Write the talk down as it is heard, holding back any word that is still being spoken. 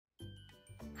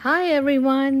Hi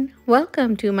everyone,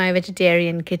 welcome to my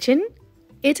vegetarian kitchen.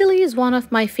 Italy is one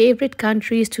of my favorite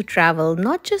countries to travel,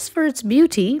 not just for its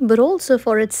beauty, but also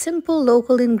for its simple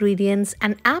local ingredients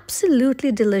and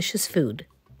absolutely delicious food.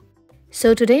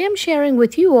 So today I'm sharing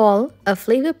with you all a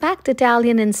flavor-packed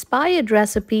Italian-inspired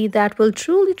recipe that will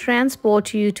truly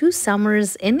transport you to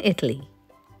summers in Italy.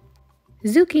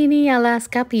 Zucchini alla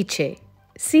Scapece.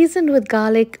 Seasoned with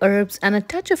garlic, herbs and a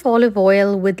touch of olive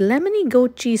oil with lemony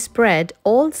goat cheese spread,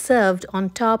 all served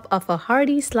on top of a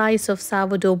hearty slice of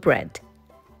sourdough bread.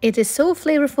 It is so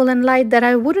flavorful and light that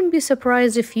I wouldn't be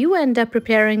surprised if you end up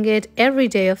preparing it every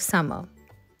day of summer.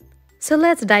 So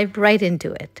let's dive right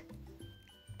into it.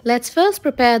 Let's first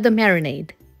prepare the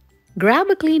marinade. Grab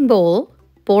a clean bowl,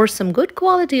 pour some good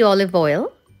quality olive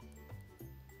oil.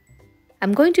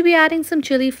 I'm going to be adding some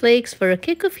chili flakes for a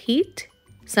kick of heat,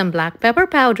 some black pepper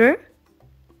powder,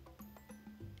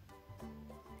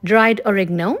 dried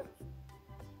oregano,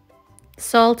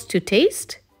 salt to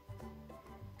taste,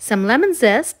 some lemon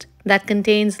zest that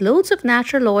contains loads of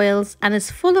natural oils and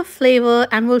is full of flavor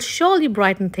and will surely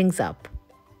brighten things up,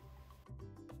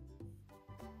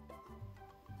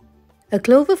 a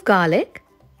clove of garlic,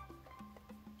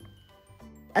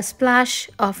 a splash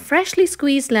of freshly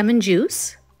squeezed lemon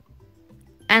juice,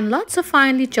 and lots of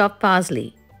finely chopped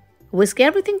parsley. Whisk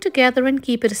everything together and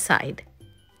keep it aside.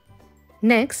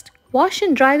 Next, wash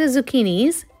and dry the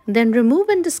zucchinis, then remove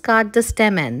and discard the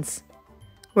stem ends.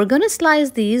 We're going to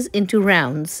slice these into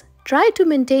rounds. Try to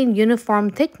maintain uniform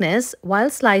thickness while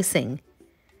slicing,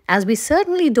 as we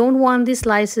certainly don't want these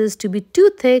slices to be too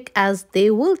thick as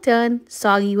they will turn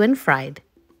soggy when fried.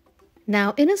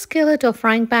 Now in a skillet or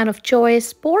frying pan of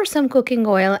choice, pour some cooking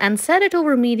oil and set it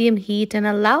over medium heat and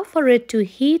allow for it to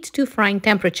heat to frying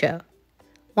temperature.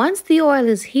 Once the oil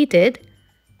is heated,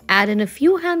 add in a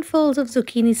few handfuls of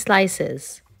zucchini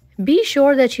slices. Be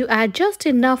sure that you add just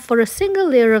enough for a single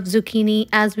layer of zucchini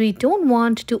as we don't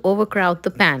want to overcrowd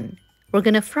the pan. We're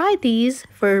going to fry these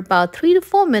for about 3 to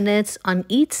 4 minutes on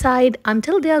each side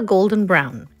until they are golden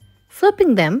brown,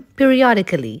 flipping them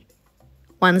periodically.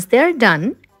 Once they're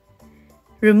done,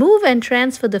 remove and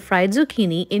transfer the fried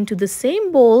zucchini into the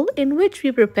same bowl in which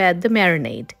we prepared the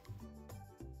marinade.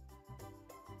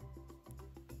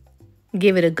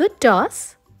 Give it a good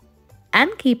toss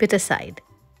and keep it aside.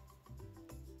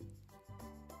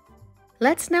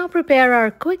 Let's now prepare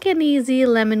our quick and easy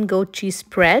lemon goat cheese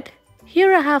spread.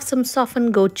 Here I have some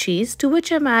softened goat cheese to which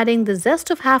I'm adding the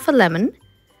zest of half a lemon.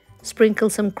 Sprinkle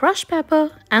some crushed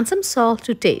pepper and some salt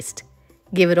to taste.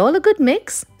 Give it all a good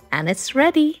mix and it's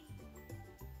ready.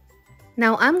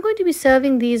 Now I'm going to be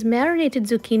serving these marinated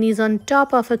zucchinis on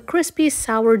top of a crispy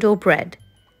sourdough bread.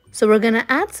 So we're going to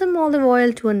add some olive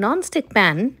oil to a non-stick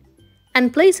pan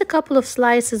and place a couple of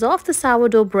slices of the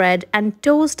sourdough bread and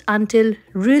toast until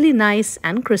really nice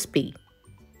and crispy.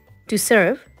 To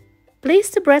serve, place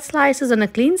the bread slices on a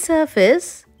clean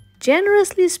surface,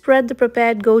 generously spread the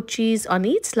prepared goat cheese on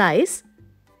each slice,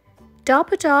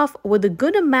 top it off with a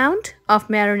good amount of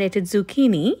marinated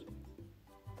zucchini,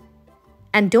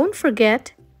 and don't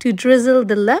forget to drizzle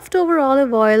the leftover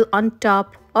olive oil on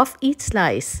top of each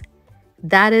slice.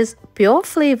 That is pure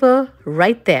flavor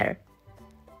right there.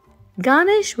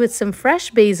 Garnish with some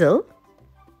fresh basil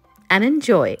and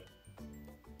enjoy.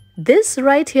 This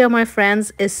right here, my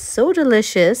friends, is so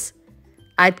delicious.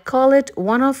 I'd call it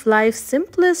one of life's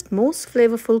simplest, most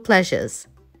flavorful pleasures.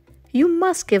 You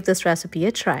must give this recipe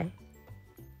a try.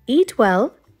 Eat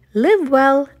well, live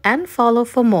well, and follow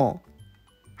for more.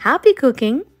 Happy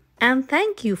cooking and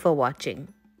thank you for watching.